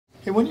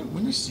Hey,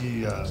 when you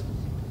see a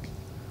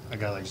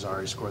guy like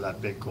Zari score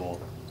that big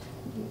goal,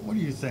 what do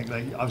you think?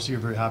 Like, obviously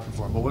you're very happy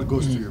for him, but what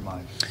goes through your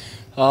mind?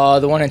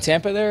 The one in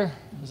Tampa there?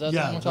 Is that the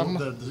one Yeah, we're talking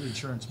about? the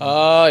insurance.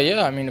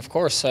 Yeah, I mean, of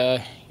course.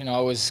 I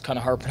was kind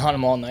of harping on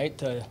him all night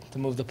to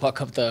move the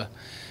puck up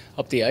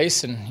the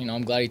ice, and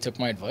I'm glad he took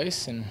my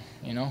advice, and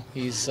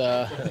he's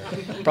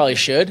probably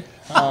should,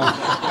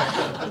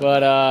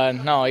 but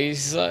no,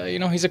 he's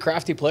he's a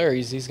crafty player.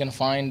 He's going to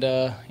find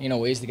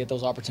ways to get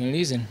those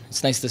opportunities, and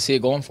it's nice to see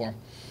it going for him.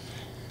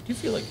 Do you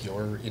feel like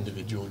your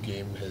individual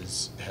game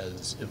has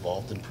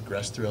evolved and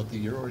progressed throughout the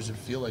year, or does it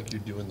feel like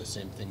you're doing the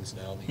same things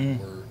now that you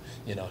were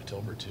in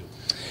October too?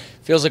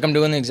 Feels like I'm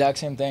doing the exact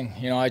same thing.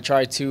 I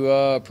try to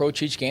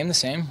approach each game the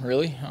same,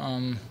 really.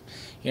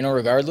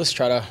 Regardless,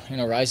 try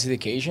to rise to the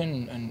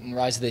occasion and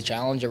rise to the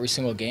challenge every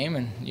single game,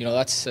 and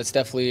that's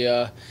definitely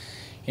a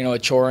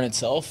chore in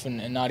itself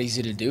and not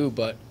easy to do.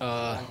 But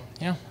I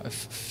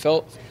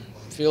feel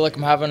like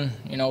I'm having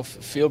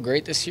feel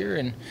great this year,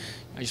 and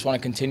I just want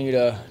to continue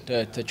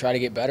to try to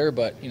get better.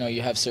 But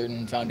you have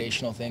certain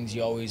foundational things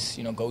you always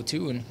go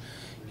to, and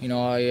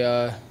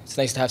it's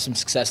nice to have some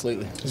success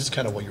lately. Is this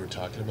kind of what you were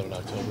talking about in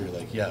October? You're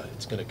like, yeah,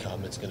 it's going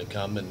to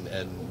come,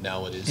 and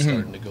now it is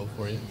starting to go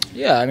for you?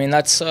 Yeah, I mean,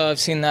 that's I've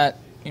seen that,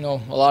 a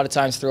lot of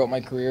times throughout my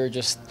career.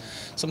 Just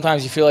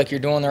sometimes you feel like you're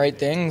doing the right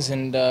things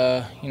and,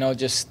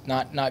 just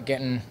not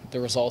getting the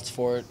results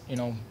for it,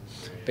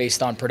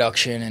 based on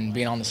production and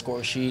being on the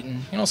score sheet.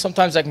 And,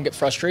 sometimes that can get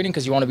frustrating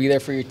because you want to be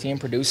there for your team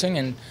producing.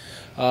 And,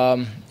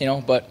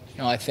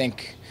 I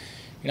think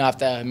I have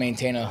to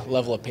maintain a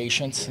level of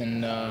patience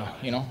and,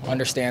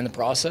 understand the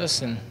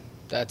process, and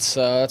that's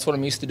what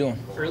I'm used to doing.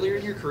 Earlier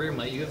in your career,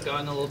 might you have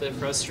gotten a little bit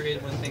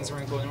frustrated when things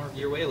weren't going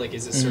your way? Like,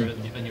 is this sort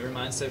of a newer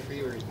mindset for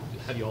you, or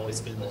have you always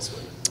been this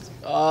way?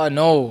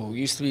 No,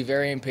 used to be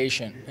very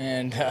impatient,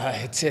 and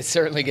it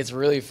certainly gets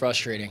really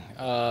frustrating.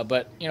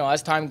 But,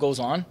 as time goes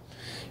on,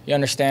 you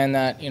understand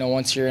that,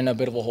 once you're in a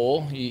bit of a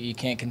hole, you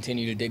can't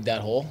continue to dig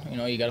that hole.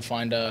 You got to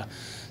find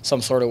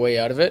some sort of way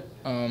out of it.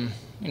 And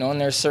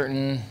there's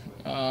certain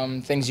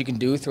things you can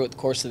do throughout the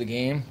course of the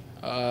game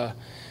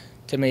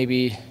to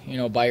maybe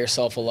buy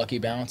yourself a lucky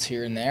bounce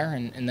here and there,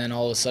 and then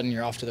all of a sudden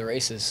you're off to the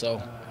races.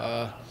 So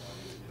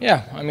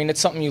yeah, I mean,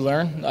 it's something you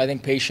learn. I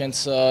think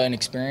patience and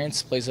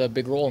experience plays a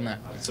big role in that.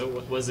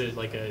 So was it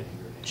like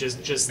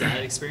just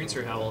that experience,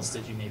 or how else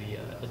did you maybe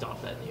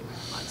adopt that new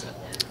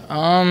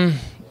mindset?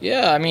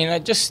 Yeah, I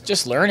mean,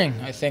 just learning.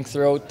 I think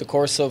throughout the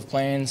course of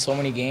playing so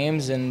many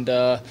games and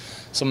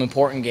some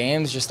important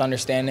games, just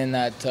understanding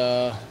that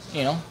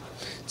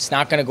it's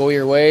not going to go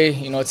your way.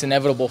 It's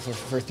inevitable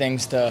for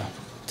things to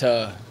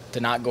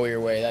not go your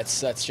way.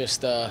 That's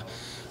just a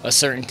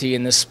certainty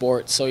in this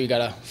sport. So you got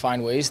to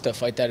find ways to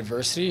fight that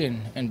adversity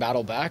and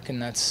battle back, and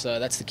that's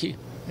the key.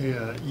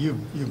 Yeah,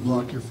 you've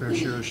blocked your fair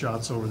share of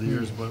shots over the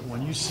years, but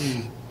when you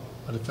see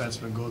a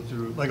defenseman go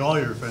through, like all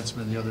your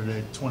defensemen the other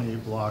day,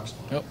 28 blocks.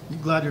 Yep. You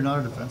glad you're not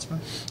a defenseman?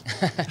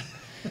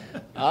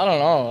 I don't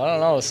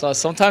know. So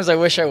sometimes I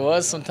wish I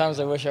was,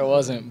 sometimes I wish I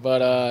wasn't.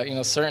 But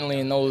certainly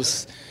in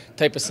those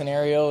type of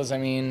scenarios, I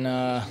mean,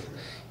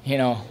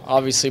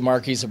 obviously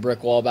Markey's a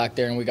brick wall back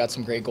there, and we got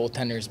some great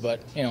goaltenders. But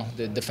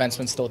the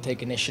defensemen still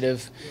take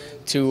initiative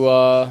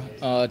to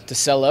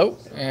sell out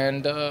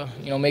and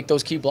make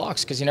those key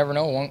blocks, because you never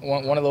know,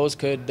 one of those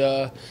could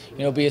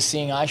be a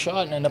seeing eye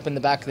shot and end up in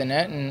the back of the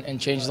net and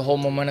change the whole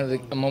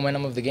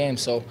momentum of the game.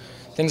 So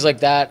things like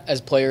that, as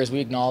players, we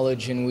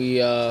acknowledge, and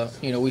we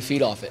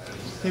feed off it.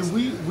 Hey,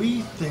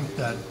 we think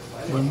that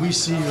when we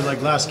see you,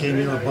 like last game,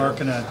 you were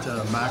barking at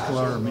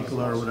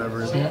Mikula or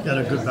whatever. You had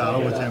a good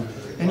battle with him,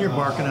 and you're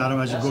barking at him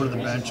as you go to the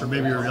bench, or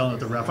maybe you're yelling at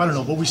the ref. I don't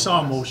know, but we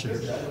saw emotion.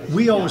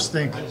 We always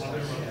think,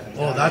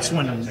 oh, that's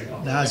when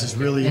Naz is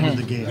really into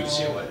the game.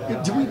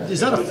 Is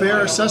that a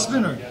fair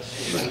assessment, or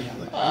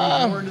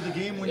more into the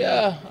game?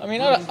 Yeah, I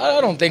mean, I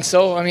don't think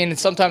so. I mean,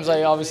 sometimes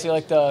I obviously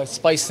like to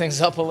spice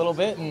things up a little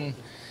bit and,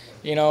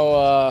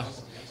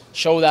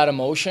 show that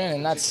emotion,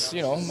 and that's,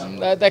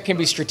 that can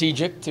be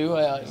strategic too.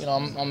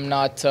 I'm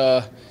not,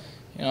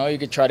 you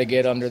could try to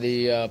get under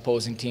the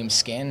opposing team's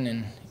skin,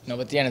 and,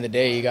 but at the end of the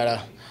day, you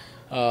gotta,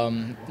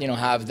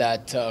 have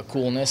that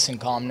coolness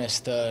and calmness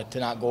to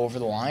not go over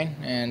the line,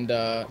 and,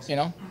 I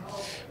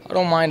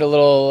don't mind a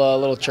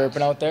little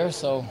chirping out there,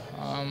 so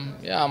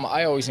yeah,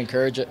 I always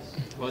encourage it.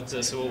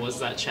 So what was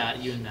that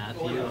chat you and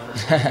Matthew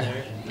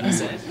there?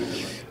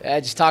 Yeah,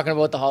 just talking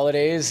about the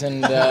holidays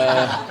and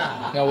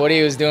what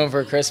he was doing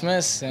for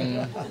Christmas,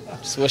 and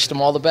just wished him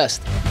all the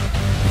best.